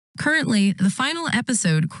Currently, the final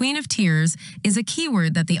episode, Queen of Tears, is a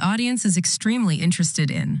keyword that the audience is extremely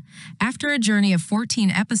interested in. After a journey of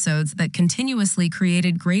 14 episodes that continuously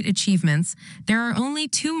created great achievements, there are only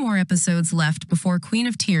 2 more episodes left before Queen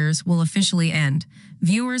of Tears will officially end.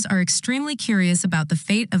 Viewers are extremely curious about the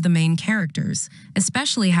fate of the main characters,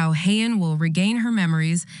 especially how Hyun will regain her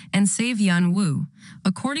memories and save Yeon-woo.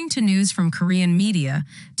 According to news from Korean media,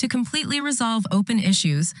 to completely resolve open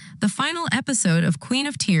issues, the final episode of Queen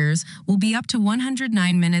of Tears will be up to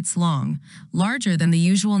 109 minutes long, larger than the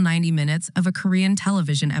usual 90 minutes of a Korean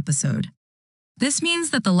television episode. This means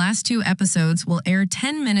that the last 2 episodes will air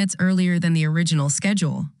 10 minutes earlier than the original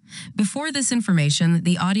schedule. Before this information,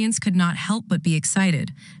 the audience could not help but be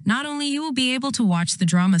excited. Not only you will be able to watch the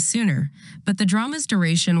drama sooner, but the drama's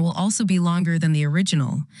duration will also be longer than the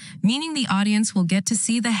original, meaning the audience will get to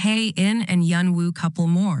see the Hyun and Yeon-woo couple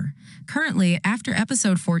more. Currently, after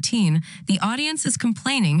episode 14, the audience is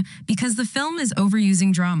complaining because the film is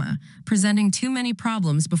overusing drama, presenting too many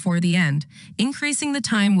problems before the end. Increasing the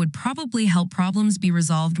time would probably help problems be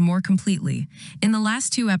resolved more completely. In the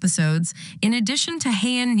last 2 episodes, in addition to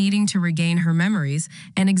Hyun needing to regain her memories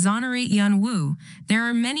and exonerate Yeon-woo, there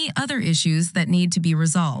are many other issues that need to be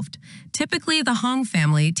resolved. Typically, the Hong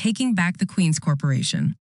family taking back the Queen's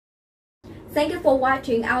Corporation. Thank you for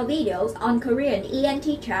watching our videos on Korean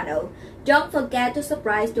ENT channel. Don't forget to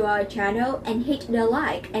subscribe to our channel and hit the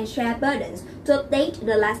like and share buttons to update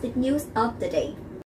the latest news of the day.